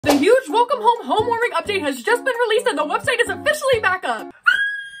huge welcome home homewarming update has just been released and the website is officially back up.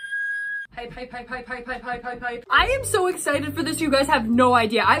 Hype, hype, hype, hype, hype, hype, hype, hype, hype. I am so excited for this, you guys have no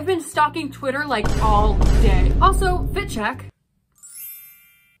idea. I've been stalking Twitter like all day. Also, fit check.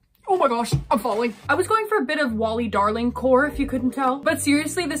 Oh my gosh, I'm falling. I was going for a bit of Wally Darling core, if you couldn't tell. But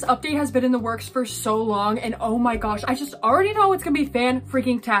seriously, this update has been in the works for so long, and oh my gosh, I just already know it's gonna be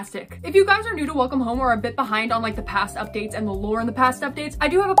fan-freaking-tastic. If you guys are new to Welcome Home or a bit behind on like the past updates and the lore in the past updates, I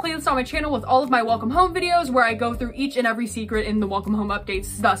do have a playlist on my channel with all of my Welcome Home videos where I go through each and every secret in the Welcome Home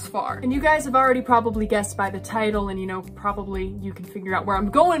updates thus far. And you guys have already probably guessed by the title, and you know, probably you can figure out where I'm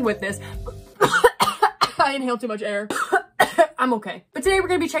going with this. I inhaled too much air. I'm okay. But today we're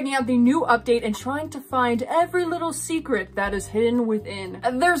gonna be checking out the new update and trying to find every little secret that is hidden within.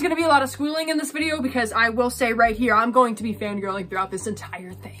 There's gonna be a lot of squealing in this video because I will say right here, I'm going to be fangirling throughout this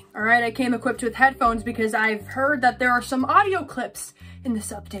entire thing. All right, I came equipped with headphones because I've heard that there are some audio clips in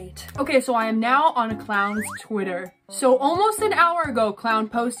this update. Okay, so I am now on a clown's Twitter. So almost an hour ago, Clown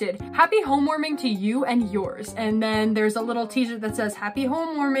posted, "Happy homewarming to you and yours." And then there's a little t-shirt that says, "Happy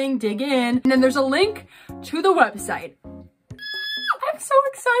homewarming, dig in." And then there's a link to the website. I'm so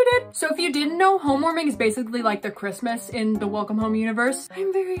excited. So if you didn't know, homewarming is basically like the Christmas in the Welcome Home universe.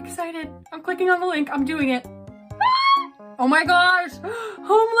 I'm very excited. I'm clicking on the link. I'm doing it. Oh my gosh,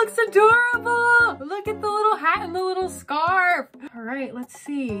 home looks adorable. Look at the little hat and the little scarf. All right, let's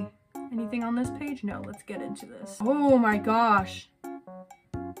see. Anything on this page? No, let's get into this. Oh my gosh.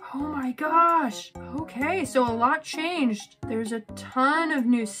 Oh my gosh. Okay, so a lot changed. There's a ton of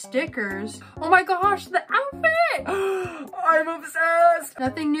new stickers. Oh my gosh, the outfit. I'm obsessed.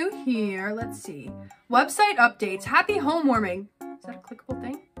 Nothing new here. Let's see. Website updates. Happy homewarming. Is that a clickable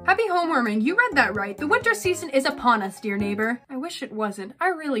thing? Happy homewarming. You read that right. The winter season is upon us, dear neighbor. I wish it wasn't. I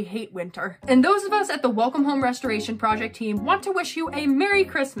really hate winter. And those of us at the Welcome Home Restoration Project team want to wish you a Merry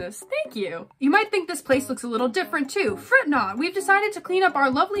Christmas. Thank you. You might think this place looks a little different too. Fret not. We've decided to clean up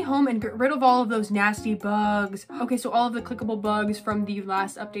our lovely home and get rid of all of those nasty bugs. Okay, so all of the clickable bugs from the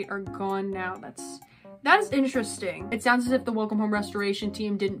last update are gone now. That is interesting. It sounds as if the Welcome Home Restoration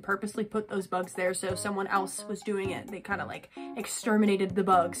team didn't purposely put those bugs there, so someone else was doing it. They kind of like exterminated the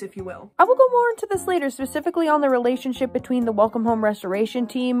bugs, if you will. I will go more into this later, specifically on the relationship between the Welcome Home Restoration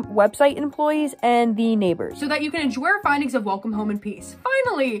team, website employees, and the neighbors, so that you can enjoy our findings of Welcome Home in peace.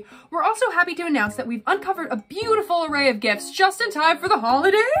 Finally, we're also happy to announce that we've uncovered a beautiful array of gifts just in time for the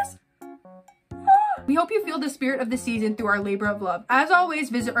holidays. We hope you feel the spirit of the season through our labor of love. As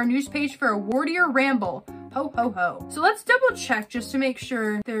always, visit our news page for a wordier ramble. Ho, ho, ho. So let's double check just to make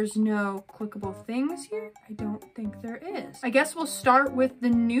sure there's no clickable things here. I don't think there is. I guess we'll start with the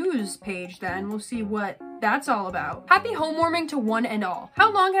news page then. We'll see what that's all about. Happy homewarming to one and all.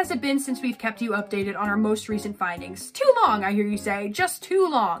 How long has it been since we've kept you updated on our most recent findings? Too long, I hear you say. Just too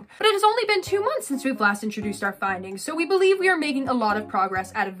long. But it has only been 2 months since we've last introduced our findings, so we believe we are making a lot of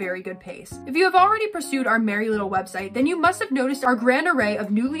progress at a very good pace. If you have already pursued our merry little website, then you must have noticed our grand array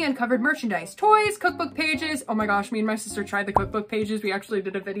of newly uncovered merchandise, toys, cookbook pages. Oh my gosh, me and my sister tried the cookbook pages. We actually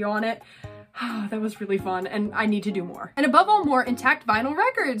did a video on it. That was really fun, and I need to do more. And above all, more intact vinyl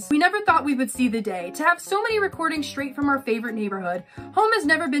records. We never thought we would see the day. To have so many recordings straight from our favorite neighborhood. Home has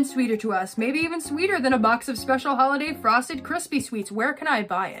never been sweeter to us, maybe even sweeter than a box of special holiday frosted crispy sweets. Where can I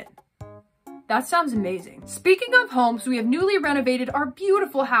buy it? That sounds amazing. Speaking of homes, we have newly renovated our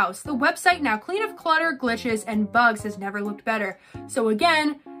beautiful house. The website, now clean of clutter, glitches, and bugs, has never looked better. So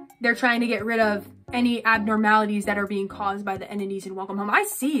again, they're trying to get rid of any abnormalities that are being caused by the entities in Welcome Home. I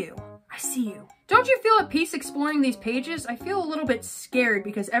see you. I see you. Don't you feel at peace exploring these pages? I feel a little bit scared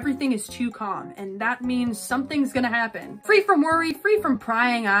because everything is too calm, and that means something's gonna happen. Free from worry, free from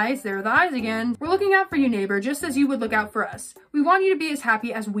prying eyes. There are the eyes again. We're looking out for you, neighbor, just as you would look out for us. We want you to be as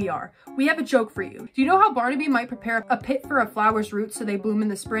happy as we are. We have a joke for you. Do you know how Barnaby might prepare a pit for a flower's roots so they bloom in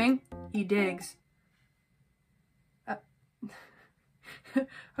the spring? He digs.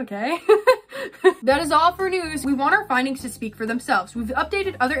 Okay. That is all for news. We want our findings to speak for themselves. We've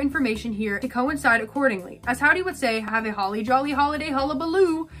updated other information here to coincide accordingly. As Howdy would say, have a holly jolly holiday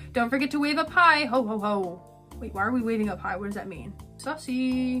hullabaloo. Don't forget to wave up high. Ho ho ho. Wait, why are we waving up high? What does that mean?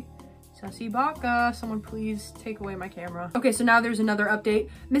 Sussy. Sussy baka. Someone please take away my camera. Okay, so now there's another update.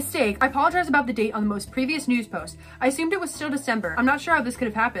 Mistake. I apologize about the date on the most previous news post. I assumed it was still December. I'm not sure how this could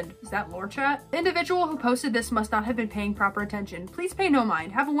have happened. Is that lore chat? The individual who posted this must not have been paying proper attention. Please pay no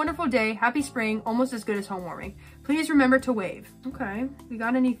mind. Have a wonderful day. Happy spring. Almost as good as homewarming. Please remember to wave. Okay. We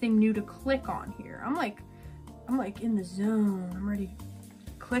got anything new to click on here? I'm like in the zone. I'm ready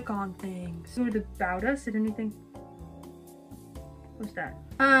to click on things. So about us, did anything? What's that?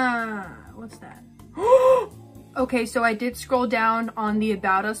 What's that? Okay, so I did scroll down on the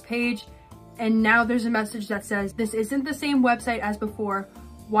About Us page, and now there's a message that says, this isn't the same website as before.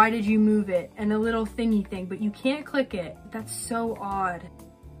 Why did you move it? And a little thingy thing, but you can't click it. That's so odd.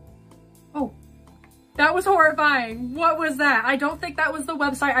 Oh, that was horrifying. What was that? I don't think that was the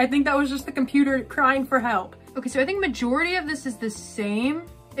website. I think that was just the computer crying for help. Okay, so I think majority of this is the same,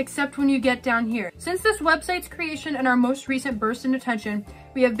 except when you get down here. Since this website's creation and our most recent burst in attention,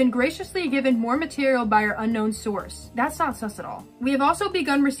 we have been graciously given more material by our unknown source. That's not sus at all. We have also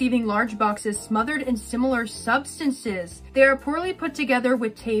begun receiving large boxes smothered in similar substances. They are poorly put together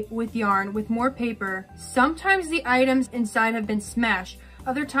with tape, with yarn, with more paper. Sometimes the items inside have been smashed.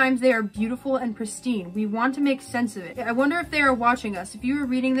 Other times they are beautiful and pristine. We want to make sense of it. I wonder if they are watching us. If you are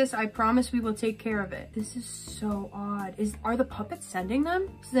reading this, I promise we will take care of it. This is so odd. Are the puppets sending them?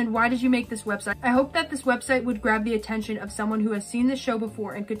 So then why did you make this website? I hope that this website would grab the attention of someone who has seen this show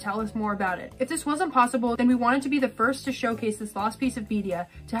before and could tell us more about it. If this wasn't possible, then we wanted to be the first to showcase this lost piece of media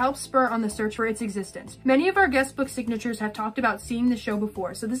to help spur on the search for its existence. Many of our guest book signatures have talked about seeing the show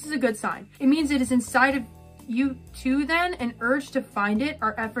before, so this is a good sign. It means it is inside of you too then, an urge to find it.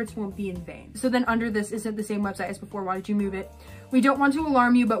 Our efforts won't be in vain. So then under this isn't the same website as before. Why did you move it? We don't want to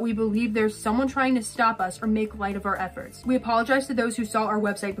alarm you, but we believe there's someone trying to stop us or make light of our efforts. We apologize to those who saw our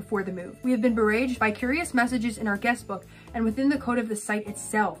website before the move. We have been barraged by curious messages in our guest book and within the code of the site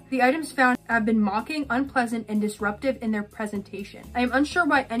itself. The items found have been mocking, unpleasant, and disruptive in their presentation. I am unsure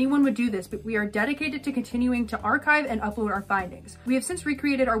why anyone would do this, but we are dedicated to continuing to archive and upload our findings. We have since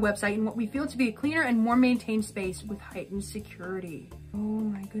recreated our website in what we feel to be a cleaner and more maintained space with heightened security. Oh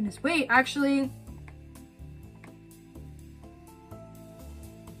my goodness. Wait, actually,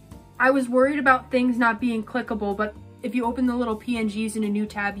 I was worried about things not being clickable, but if you open the little PNGs in a new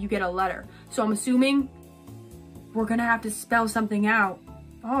tab, you get a letter. So I'm assuming we're gonna have to spell something out.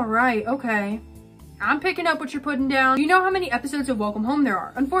 All right, okay. I'm picking up what you're putting down. Do you know how many episodes of Welcome Home there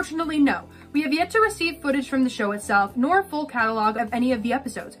are? Unfortunately, no. We have yet to receive footage from the show itself, nor a full catalog of any of the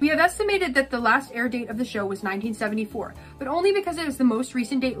episodes. We have estimated that the last air date of the show was 1974, but only because it is the most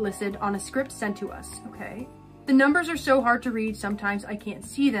recent date listed on a script sent to us. Okay. The numbers are so hard to read, sometimes I can't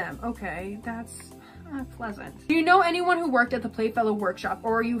see them. Okay, that's pleasant. Do you know anyone who worked at the Playfellow Workshop,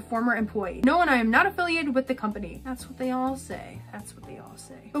 or are you a former employee? No, and I am not affiliated with the company. That's what they all say. That's what they all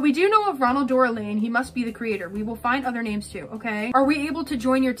say. But we do know of Ronald Dora Lane. He must be the creator. We will find other names too, okay? Are we able to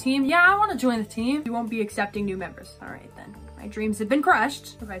join your team? Yeah, I want to join the team. We won't be accepting new members. All right, then. My dreams have been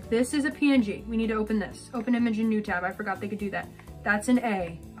crushed. Okay, this is a PNG. We need to open this. Open image in new tab. I forgot they could do that. That's an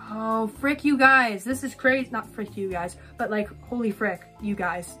A. Oh, frick you guys. This is crazy. Not frick you guys, but like, holy frick, you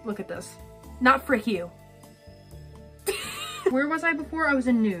guys. Look at this. Not frick you. Where was I before? I was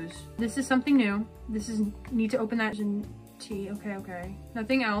in news. This is something new. This is, need to open that in T. Okay, okay.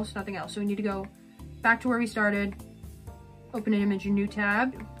 Nothing else, nothing else. So we need to go back to where we started. Open an image in new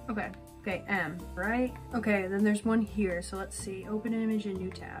tab. Okay, okay, M, right? Okay, then there's one here. So let's see. Open an image in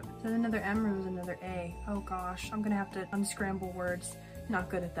new tab. Is that another M or was it another A? Oh gosh, I'm gonna have to unscramble words. Not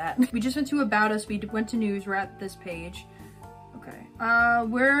good at that. We just went to About Us. We went to news. We're at this page. Okay,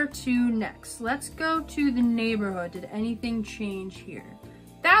 where to next? Let's go to the neighborhood. Did anything change here?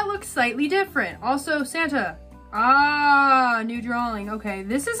 That looks slightly different. Also, Santa. Ah, new drawing. Okay,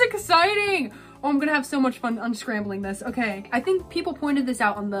 this is exciting. Oh, I'm gonna have so much fun unscrambling this. Okay, I think people pointed this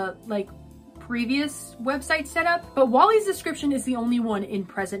out on the, like, previous website setup, but Wally's description is the only one in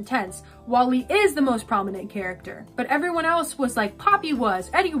present tense. Wally is the most prominent character, but everyone else was like Poppy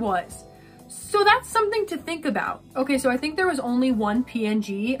was, Eddie was. So that's something to think about. Okay, so I think there was only one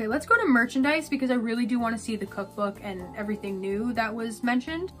PNG. Okay, let's go to merchandise because I really do want to see the cookbook and everything new that was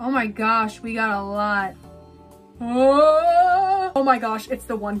mentioned. Oh my gosh, we got a lot. Oh my gosh, it's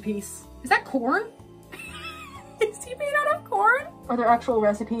the One Piece. Is that corn? Is he made out of corn? Are there actual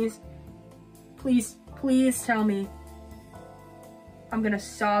recipes? Please, please tell me. I'm gonna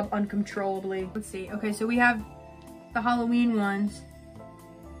sob uncontrollably. Let's see. Okay, so we have the Halloween ones.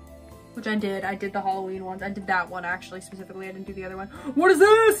 Which I did the Halloween ones. I did that one actually, specifically. I didn't do the other one. What is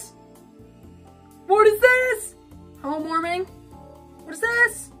this? What is this? Homewarming? What is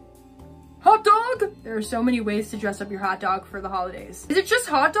this? Hot dog? There are so many ways to dress up your hot dog for the holidays. Is it just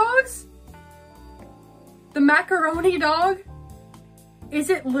hot dogs? The macaroni dog? Is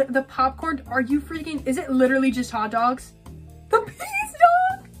it the popcorn? Are you freaking, is it literally just hot dogs? The peas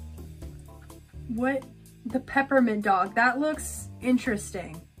dog? What? The peppermint dog. That looks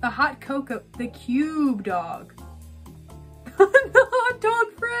interesting. The hot cocoa, the cube dog. The hot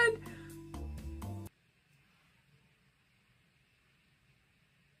dog friend.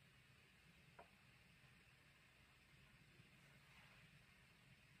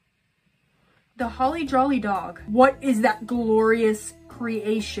 The Holly Jolly Dog. What is that glorious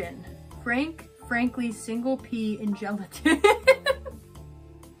creation? Frankly, single pea in gelatin.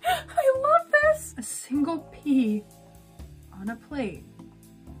 I love this. A single pea on a plate.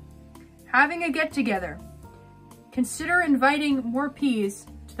 Having a get-together. Consider inviting more peas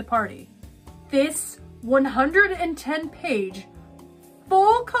to the party. This 110-page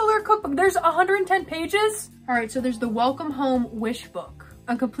full color cookbook. There's 110 pages? All right, so there's the Welcome Home Wish Book.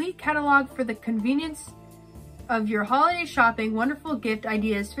 A complete catalog for the convenience of your holiday shopping, wonderful gift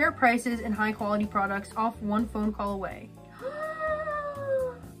ideas, fair prices, and high quality products off one phone call away.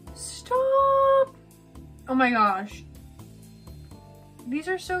 Stop! Oh my gosh. These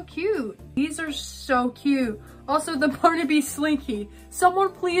are so cute. These are so cute. Also, the Barnaby Slinky.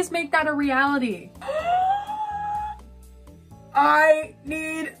 Someone please make that a reality. I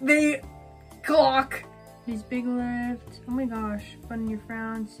need the clock. These big lifts. Oh my gosh. Fun in your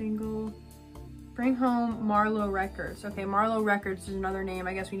frown. Single. Bring home Marlowe Records. Okay, Marlowe Records is another name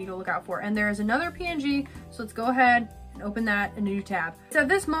I guess we need to look out for. And there is another PNG, so let's go ahead and open that in a new tab. So at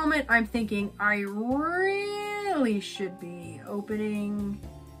this moment, I'm thinking I really should be opening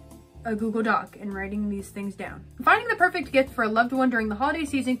a Google Doc and writing these things down. Finding the perfect gift for a loved one during the holiday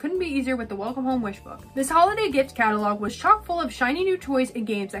season couldn't be easier with the Welcome Home Wish Book. This holiday gift catalog was chock full of shiny new toys and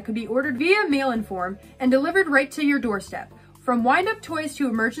games that could be ordered via mail-in form and delivered right to your doorstep. From wind-up toys to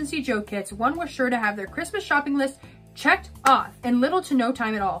emergency joke kits, one was sure to have their Christmas shopping list checked off in little to no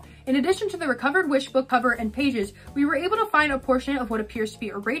time at all. In addition to the recovered wish book cover and pages, we were able to find a portion of what appears to be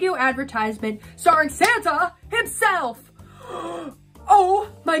a radio advertisement starring Santa himself. Oh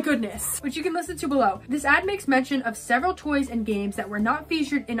my goodness, which you can listen to below. This ad makes mention of several toys and games that were not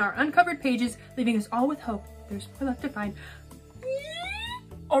featured in our uncovered pages, leaving us all with hope. There's more left to find.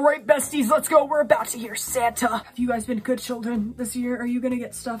 All right, besties, let's go. We're about to hear Santa. Have you guys been good children this year? Are you gonna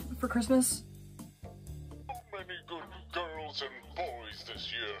get stuff for Christmas? So many good girls and boys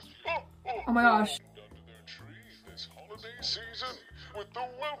this year. Oh my gosh. Under their tree this holiday season with the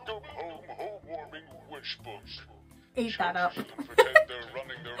Welcome Home Homewarming Wish Book. Ate that up. Children pretend they're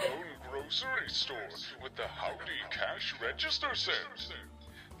running their own grocery store with the Howdy Cash Register set.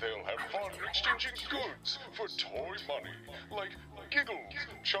 They'll have fun exchanging goods for toy money, like giggles,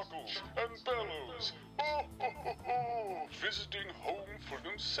 chuckles, and bellows. Visiting home for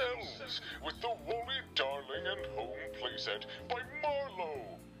themselves with the Wally Darling and Home playset by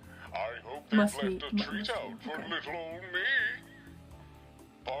Marlowe. I hope they've left a treat out for little old me.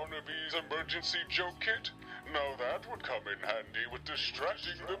 Barnaby's emergency joke kit. Now that would come in handy with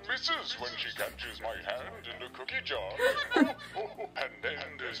distracting the missus when she catches my hand in the cookie jar. And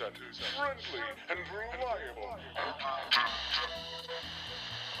then there's that friendly and reliable.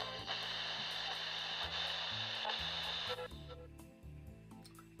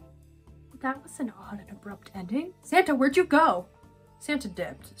 That was an odd and abrupt ending. Santa, where'd you go? Santa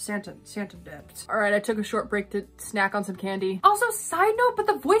dipped. Santa dipped. All right, I took a short break to snack on some candy. Also, side note, but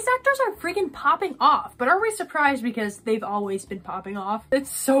the voice actors are freaking popping off. But are we surprised because they've always been popping off? It's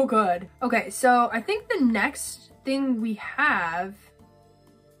so good. Okay, so I think the next thing we have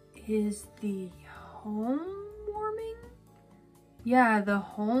is the Homewarming? Yeah, the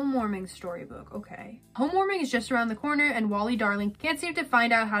Homewarming storybook, okay. Homewarming is just around the corner and Wally Darling can't seem to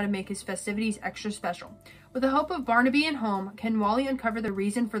find out how to make his festivities extra special. With the help of Barnaby and Home, can Wally uncover the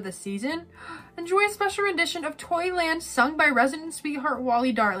reason for the season? Enjoy a special rendition of Toyland sung by resident sweetheart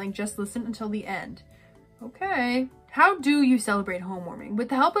Wally Darling. Just listen until the end. Okay. How do you celebrate homewarming? With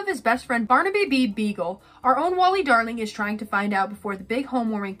the help of his best friend Barnaby Beagle, our own Wally Darling is trying to find out before the big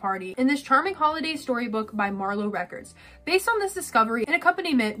homewarming party in this charming holiday storybook by Marlowe Records. Based on this discovery, in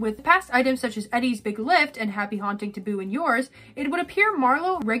accompaniment with past items such as Eddie's Big Lift and Happy Haunting to Boo and Yours, it would appear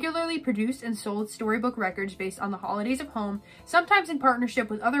Marlowe regularly produced and sold storybook records based on the holidays of home, sometimes in partnership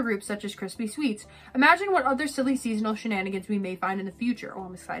with other groups such as Crispy Sweets. Imagine what other silly seasonal shenanigans we may find in the future. Oh,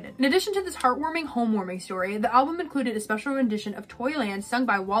 I'm excited. In addition to this heartwarming homewarming story, the album included a special rendition of Toyland sung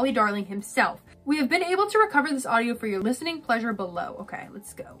by Wally Darling himself. We have been able to recover this audio for your listening pleasure below. Okay,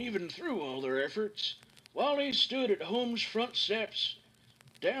 let's go. Even through all their efforts, Wally stood at home's front steps,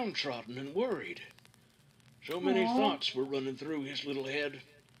 downtrodden and worried. So many thoughts were running through his little head.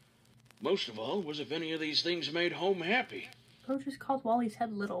 Most of all was if any of these things made home happy. Bro just called Wally's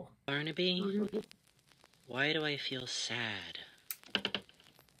head little. Barnaby, why do I feel sad?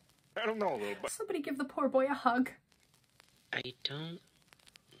 I don't know, little but Somebody give the poor boy a hug. I don't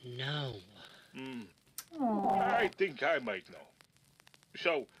know. Aww. I think I might know.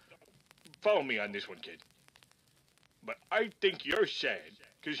 So, follow me on this one, kid. But I think you're sad,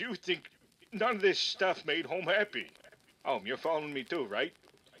 because you think none of this stuff made home happy. You're following me too, right?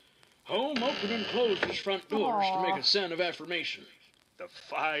 Home opened and closed his front doors to make a sign of affirmation. The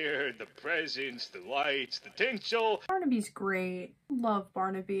fire, the presents, the lights, the tinsel. Barnaby's great. Love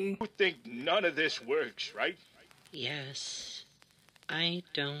Barnaby. You think none of this works, right? Yes. I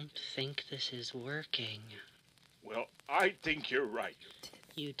don't think this is working. Well, I think you're right.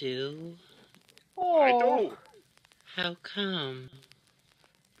 You do? Oh. I do. How come?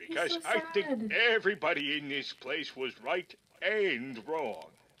 Because so I think sad. everybody in this place was right and wrong.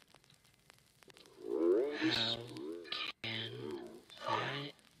 How can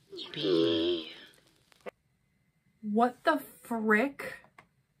that be? What the frick?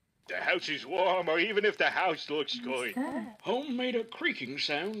 The house is warm, or even if the house looks What's good. that? Home made a creaking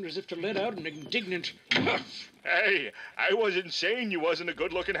sound as if to let out an indignant huff. Hey, I wasn't saying you wasn't a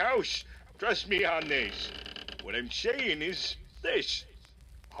good-looking house. Trust me on this. What I'm saying is this.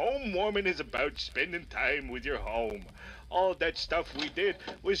 Homewarming is about spending time with your home. All that stuff we did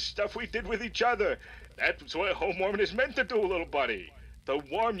was stuff we did with each other. That's what homewarming is meant to do, little buddy. To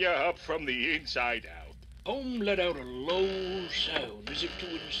warm you up from the inside out. Home let out a low sound as if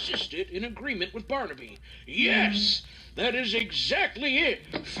to insist it in agreement with Barnaby. Yes, that is exactly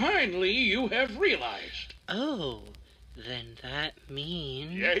it. Finally, you have realized. Oh, then that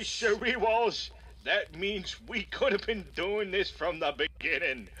means... Yes, sirree, Walls. That means we could have been doing this from the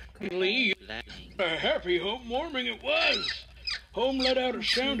beginning. Finally, That a happy homewarming it was. Home let out a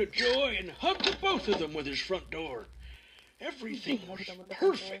sound of joy and hugged the both of them with his front door. Everything was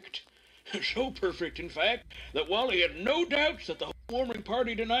perfect. So perfect, in fact, that Wally had no doubts that the homewarming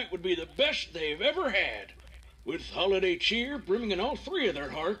party tonight would be the best they've ever had. With holiday cheer brimming in all three of their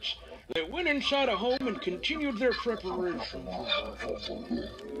hearts, they went inside a home and continued their preparations.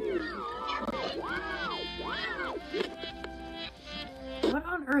 What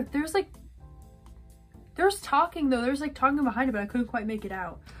on earth? There's talking though. There's like talking behind it, but I couldn't quite make it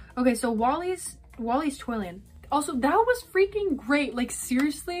out. Okay, so Wally's Toyland. Also, that was freaking great. Like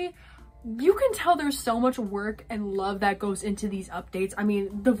seriously, you can tell there's so much work and love that goes into these updates. I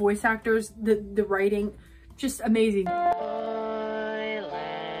mean, the voice actors, the writing, just amazing. Toyland,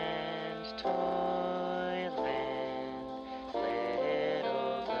 Toyland,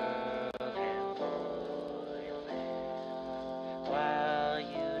 little love and Toyland. While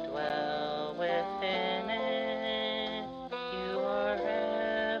you dwell within it, you are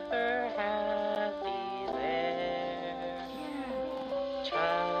ever happy there.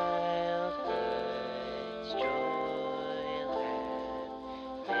 Childhood's Joyland.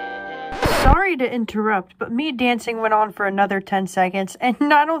 Sorry to interrupt, but me dancing went on for another 10 seconds,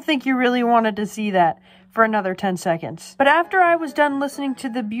 and I don't think you really wanted to see that for another 10 seconds. But after I was done listening to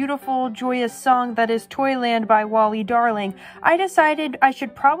the beautiful, joyous song that is Toyland by Wally Darling, I decided I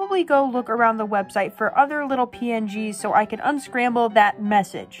should probably go look around the website for other little PNGs so I could unscramble that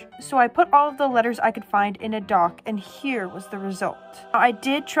message. So I put all of the letters I could find in a doc, and here was the result. I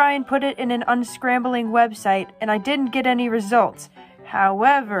did try and put it in an unscrambling website, and I didn't get any results.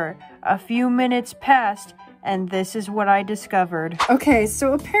 However, a few minutes passed, and this is what I discovered. Okay,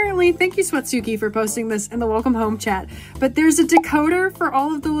 so apparently, thank you Swatsuki for posting this in the welcome home chat, but there's a decoder for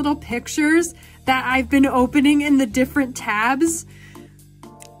all of the little pictures that I've been opening in the different tabs.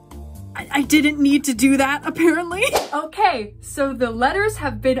 I didn't need to do that, apparently. Okay, so the letters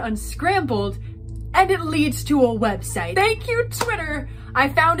have been unscrambled, and it leads to a website. Thank you, Twitter. I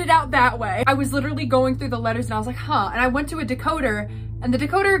found it out that way. I was literally going through the letters and I was like, huh, and I went to a decoder, and the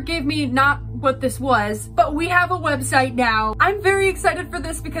decoder gave me not what this was, but we have a website now. I'm very excited for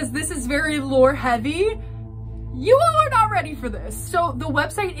this because this is very lore heavy. You all are not ready for this. So the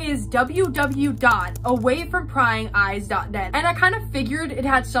website is www.awayfrompryingeyes.net. And I kind of figured it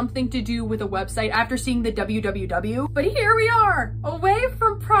had something to do with a website after seeing the www, but here we are,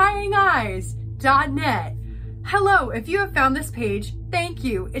 awayfrompryingeyes.net. Hello, if you have found this page, thank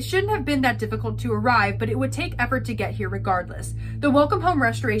you. It shouldn't have been that difficult to arrive, but it would take effort to get here regardless. The Welcome Home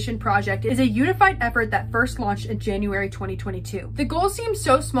Restoration Project is a unified effort that first launched in January 2022. The goal seemed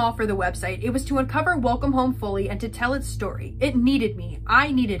so small for the website. It was to uncover Welcome Home fully and to tell its story. It needed me.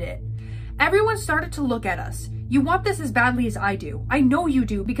 I needed it. Everyone started to look at us. You want this as badly as I do. I know you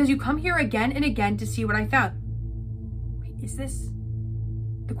do because you come here again and again to see what I found. Wait, is this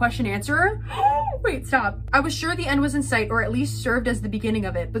the question answerer? Wait, stop. I was sure the end was in sight, or at least served as the beginning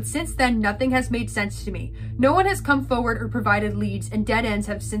of it, but since then, nothing has made sense to me. No one has come forward or provided leads, and dead ends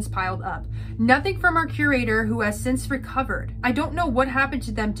have since piled up. Nothing from our curator, who has since recovered. I don't know what happened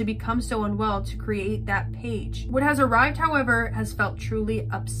to them to become so unwell to create that page. What has arrived, however, has felt truly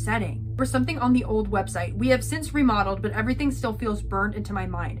upsetting. For something on the old website, we have since remodeled, but everything still feels burned into my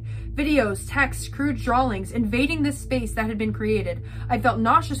mind. Videos, texts, crude drawings, invading this space that had been created. I felt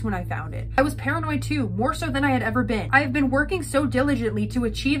nauseous when I found it. I was paranoid too, more so than I had ever been. I have been working so diligently to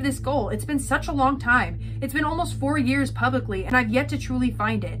achieve this goal. It's been such a long time. It's been almost 4 years publicly, and I've yet to truly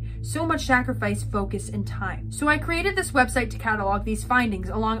find it. So much sacrifice, focus, and time. So I created this website to catalog these findings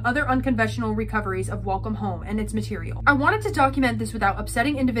along other unconventional recoveries of Welcome Home and its material. I wanted to document this without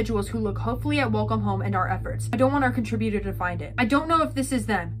upsetting individuals who look hopefully at Welcome Home and our efforts. I don't want our contributor to find it. I don't know if this is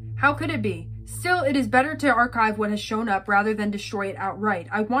them. How could it be? Still, it is better to archive what has shown up rather than destroy it outright.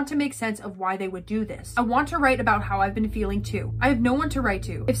 I want to make sense of why they would do this. I want to write about how I've been feeling too. I have no one to write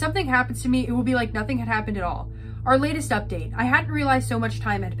to. If something happens to me, it will be like nothing had happened at all. Our latest update. I hadn't realized so much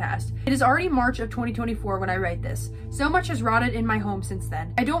time had passed. It is already March of 2024 when I write this. So much has rotted in my home since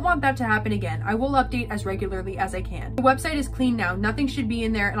then. I don't want that to happen again. I will update as regularly as I can. The website is clean now. Nothing should be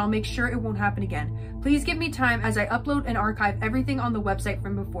in there, and I'll make sure it won't happen again. Please give me time as I upload and archive everything on the website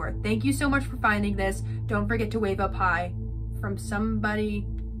from before. Thank you so much for finding this. Don't forget to wave up high. From somebody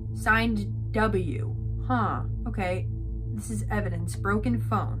signed W. Huh. Okay. This is evidence. Broken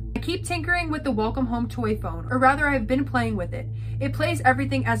phone. I keep tinkering with the Welcome Home toy phone, or rather I've been playing with it. It plays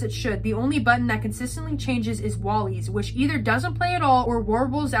everything as it should. The only button that consistently changes is Wally's, which either doesn't play at all or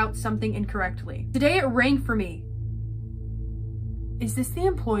warbles out something incorrectly. Today it rang for me. Is this the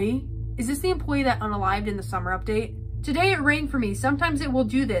employee? Is this the employee that unalived in the summer update? Today it rang for me. Sometimes it will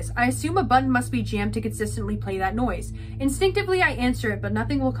do this. I assume a button must be jammed to consistently play that noise. Instinctively I answer it, but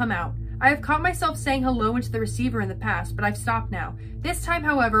nothing will come out. I have caught myself saying hello into the receiver in the past, but I've stopped now. This time,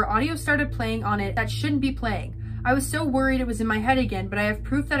 however, audio started playing on it that shouldn't be playing. I was so worried it was in my head again, but I have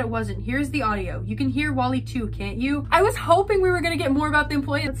proof that it wasn't. Here's the audio. You can hear Wally too, can't you? I was hoping we were gonna get more about the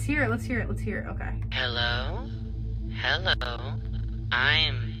employee. Let's hear it, let's hear it, let's hear it, okay. Hello? Hello?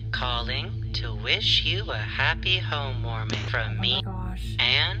 I'm calling to wish you a happy homewarming from me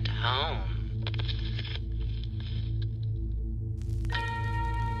and home.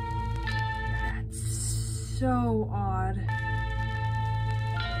 So odd.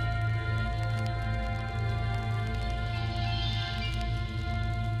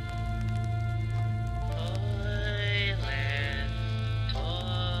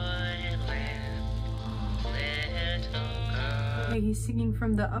 Okay, he's singing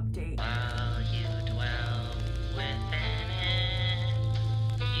from the update. While you dwell within it,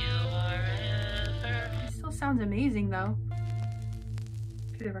 you are ever. It still sounds amazing though.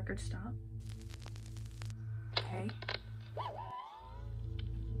 Could the record stop? Okay.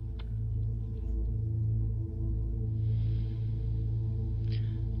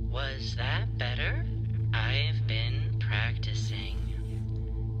 Was that better? I've been practicing.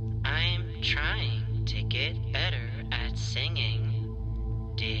 I'm trying to get better at singing.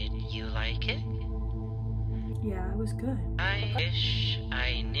 Did you like it? Yeah, it was good. I wish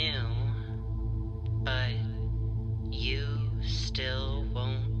I knew, but you still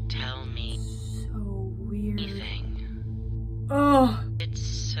won't tell me weird. Anything. Oh. It's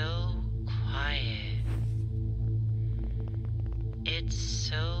so quiet. It's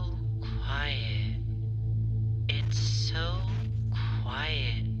so quiet. It's so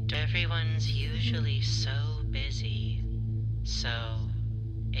quiet. Everyone's usually so busy. So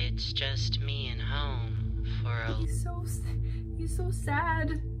it's just me and home for a... He's so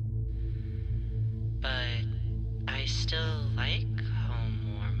sad. But I still like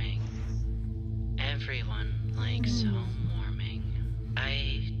homewarming. Everyone likes homewarming.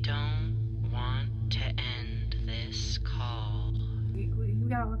 I don't want to end this call. We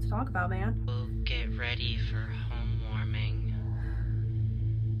got a lot to talk about, man. We'll get ready for homewarming.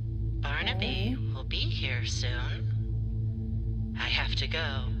 Barnaby will be here soon. I have to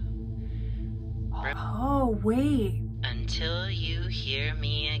go. Oh, wait. Until you hear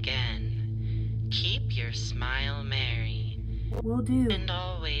me again, keep your smile merry. Will do. And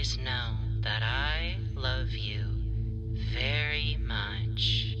always know that I love you very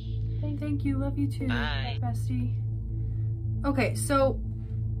much. Thank you. Love you too. Bye. Bestie. Okay, so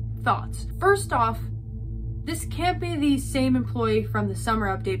thoughts. First off, this can't be the same employee from the summer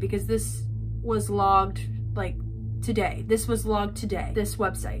update because this was logged like today. This was logged today. This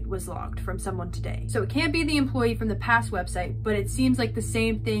website was logged from someone today. So it can't be the employee from the past website, but it seems like the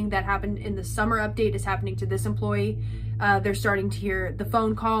same thing that happened in the summer update is happening to this employee. They're starting to hear the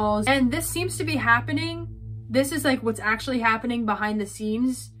phone calls, and this seems to be happening. This is like what's actually happening behind the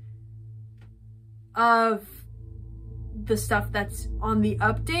scenes of the stuff that's on the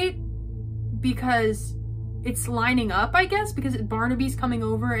update, because it's lining up, I guess, because Barnaby's coming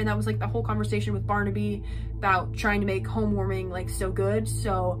over, and that was like the whole conversation with Barnaby about trying to make homewarming like so good.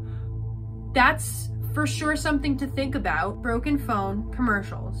 So that's for sure something to think about. Broken phone,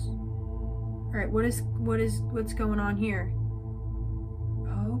 commercials. All right, what's going on here?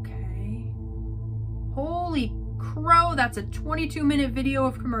 Okay. Holy crow, that's a 22-minute video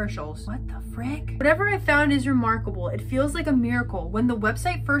of commercials. What the frick? Whatever I found is remarkable. It feels like a miracle. When the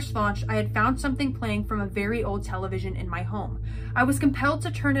website first launched, I had found something playing from a very old television in my home. I was compelled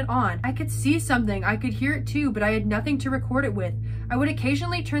to turn it on. I could see something, I could hear it too, but I had nothing to record it with. I would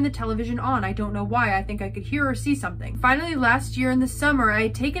occasionally turn the television on. I don't know why. I think I could hear or see something. Finally, last year in the summer, I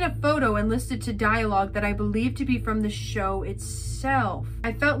had taken a photo and listened to dialogue that I believed to be from the show itself.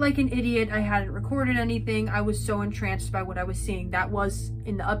 I felt like an idiot. I hadn't recorded anything. I was so entranced by what I was seeing. That was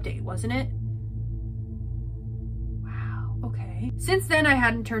in the update, wasn't it? Wow, okay. Since then, I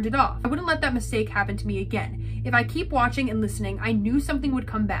hadn't turned it off. I wouldn't let that mistake happen to me again. If I keep watching and listening, I knew something would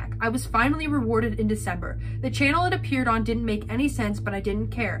come back. I was finally rewarded in December. The channel it appeared on didn't make any sense, but I didn't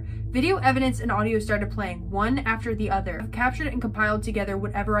care. Video evidence and audio started playing, one after the other. I've captured and compiled together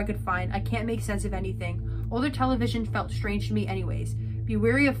whatever I could find. I can't make sense of anything. Older television felt strange to me anyways. Be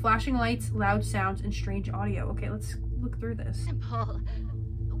wary of flashing lights, loud sounds, and strange audio. Okay, let's look through this. Simple.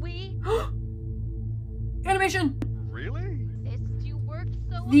 We... Animation! Really? You worked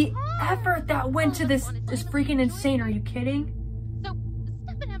so The hard. effort that went to this is freaking insane. Are you kidding? So,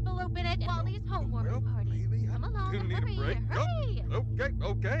 stuff an envelope in it. Wally's homewarming party. Come along, do need a hurry, break. hurry.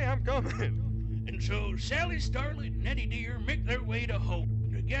 Okay, I'm coming. And so Sally Starlet and Eddie Deer make their way to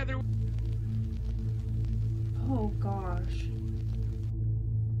home. Together. Oh gosh.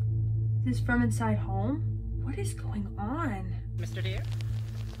 Is this from inside home? What is going on? Mr. Deer?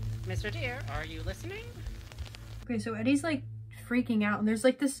 Mr. Deer, are you listening? Okay, so Eddie's like freaking out and there's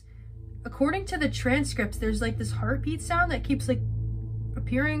like this, according to the transcripts, there's like this heartbeat sound that keeps like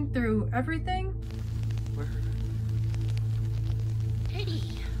appearing through everything. Where? Eddie.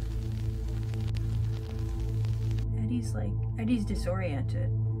 Eddie's disoriented.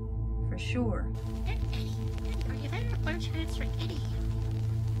 For sure. Eddie, are you there? Why don't you answer it, Eddie?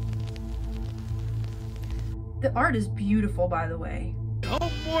 The art is beautiful, by the way.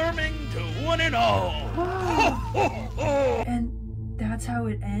 Homewarming to one and all. And that's how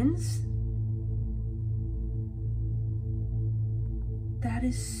it ends? That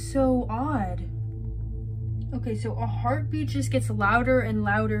is so odd. Okay, so a heartbeat just gets louder and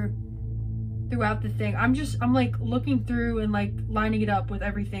louder throughout the thing. I'm like looking through and like lining it up with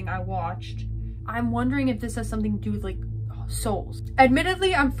everything I watched. I'm wondering if this has something to do with like souls.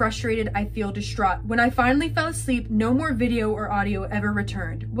 Admittedly, I'm frustrated. I feel distraught. When I finally fell asleep, no more video or audio ever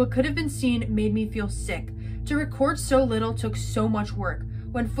returned. What could have been seen made me feel sick. To record so little took so much work.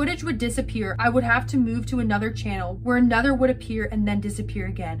 When footage would disappear, I would have to move to another channel where another would appear and then disappear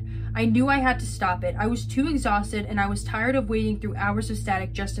again. I knew I had to stop it. I was too exhausted and I was tired of waiting through hours of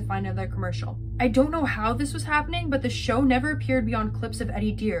static just to find another commercial. I don't know how this was happening, but the show never appeared beyond clips of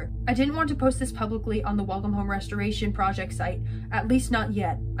Eddie Deer. I didn't want to post this publicly on the Welcome Home Restoration Project site, at least not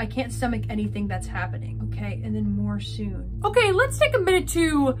yet. I can't stomach anything that's happening. Okay, and then more soon. Okay, let's take a minute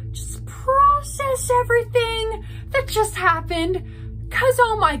to just process everything that just happened. Cause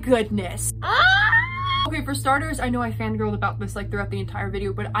oh my goodness. Okay, for starters, I know I fangirled about this like throughout the entire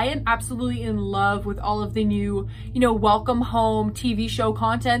video, but I am absolutely in love with all of the new, welcome home TV show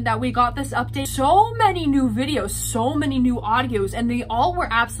content that we got this update. So many new videos, so many new audios, and they all were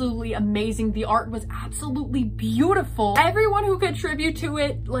absolutely amazing. The art was absolutely beautiful. Everyone who contributed to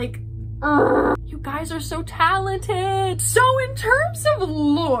it, like, you guys are so talented. So in terms of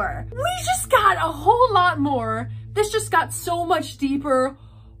lore, we just got a whole lot more. This just got so much deeper.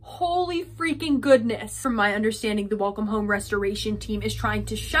 Holy freaking goodness. From my understanding, the Welcome Home Restoration team is trying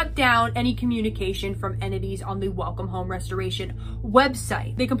to shut down any communication from entities on the Welcome Home Restoration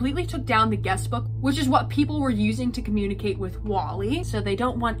website. They completely took down the guest book, which is what people were using to communicate with Wally, so they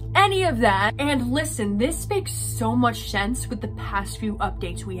don't want any of that. And listen, this makes so much sense with the past few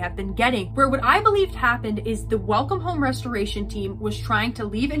updates we have been getting, where what I believed happened is the Welcome Home Restoration team was trying to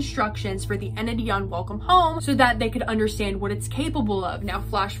leave instructions for the entity on Welcome Home so that they could understand what it's capable of. Now,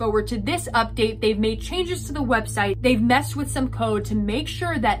 flash forward to this update, they've made changes to the website. They've messed with some code to make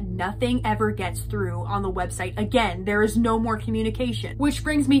sure that nothing ever gets through on the website. Again, there is no more communication, which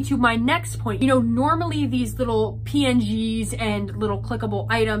brings me to my next point. Normally these little PNGs and little clickable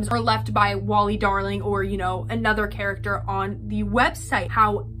items are left by Wally Darling or, another character on the website.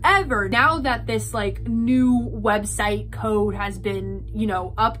 However, now that this like new website code has been,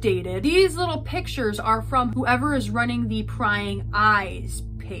 updated, these little pictures are from whoever is running the prying eyes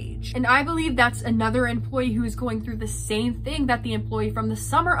page. And I believe that's another employee who is going through the same thing that the employee from the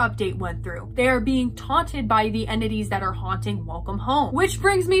summer update went through. They are being taunted by the entities that are haunting Welcome Home. Which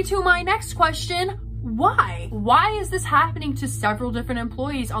brings me to my next question. Why? Why is this happening to several different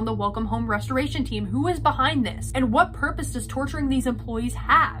employees on the Welcome Home restoration team? Who is behind this? And what purpose does torturing these employees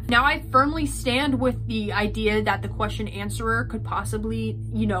have? Now, I firmly stand with the idea that the question answerer could possibly,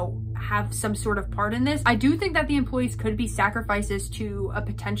 you know, have some sort of part in this. I do think that the employees could be sacrifices to a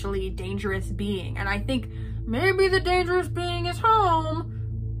potentially dangerous being. And I think maybe the dangerous being is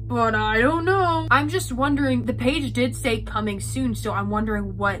home, but I don't know. I'm just wondering, the page did say coming soon, so I'm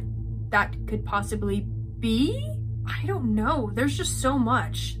wondering what that could possibly be? I don't know. There's just so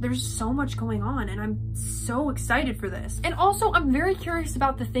much. There's so much going on, and I'm so excited for this. And also, I'm very curious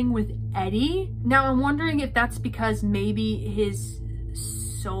about the thing with Eddie. Now, I'm wondering if that's because maybe his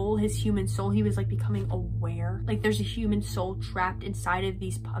soul, his human soul, he was like becoming aware. Like there's a human soul trapped inside of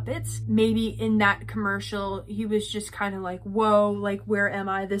these puppets. Maybe in that commercial, he was just kind of like, whoa, like where am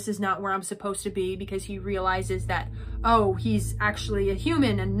I? This is not where I'm supposed to be, because he realizes that, oh, he's actually a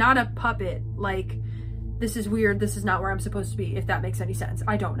human and not a puppet. Like, this is weird. This is not where I'm supposed to be, if that makes any sense.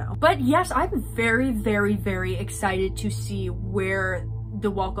 I don't know. But yes, I'm very, very, very excited to see where the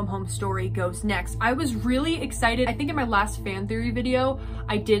Welcome Home story goes next. I was really excited. I think in my last fan theory video,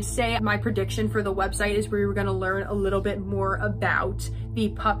 I did say my prediction for the website is we were gonna learn a little bit more about the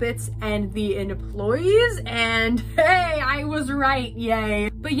puppets and the employees, and hey, I was right,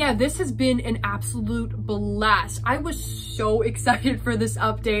 yay. But yeah, this has been an absolute blast. I was so excited for this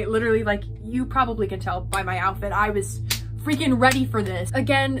update. Literally, like, you probably can tell by my outfit, I was freaking ready for this.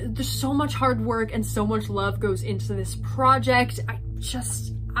 Again, there's so much hard work and so much love goes into this project.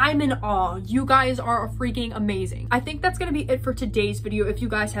 I'm in awe. You guys are freaking amazing. I think that's gonna be it for today's video. If you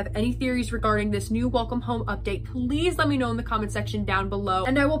guys have any theories regarding this new Welcome Home update, please let me know in the comment section down below,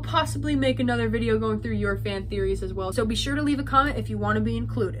 and I will possibly make another video going through your fan theories as well. So be sure to leave a comment if you want to be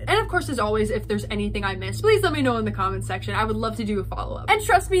included. And of course, as always, if there's anything I missed, please let me know in the comment section. I would love to do a follow-up. And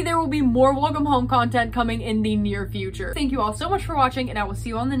trust me, there will be more Welcome Home content coming in the near future. Thank you all so much for watching, and I will see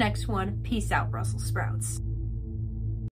you on the next one. Peace out, Brussels sprouts.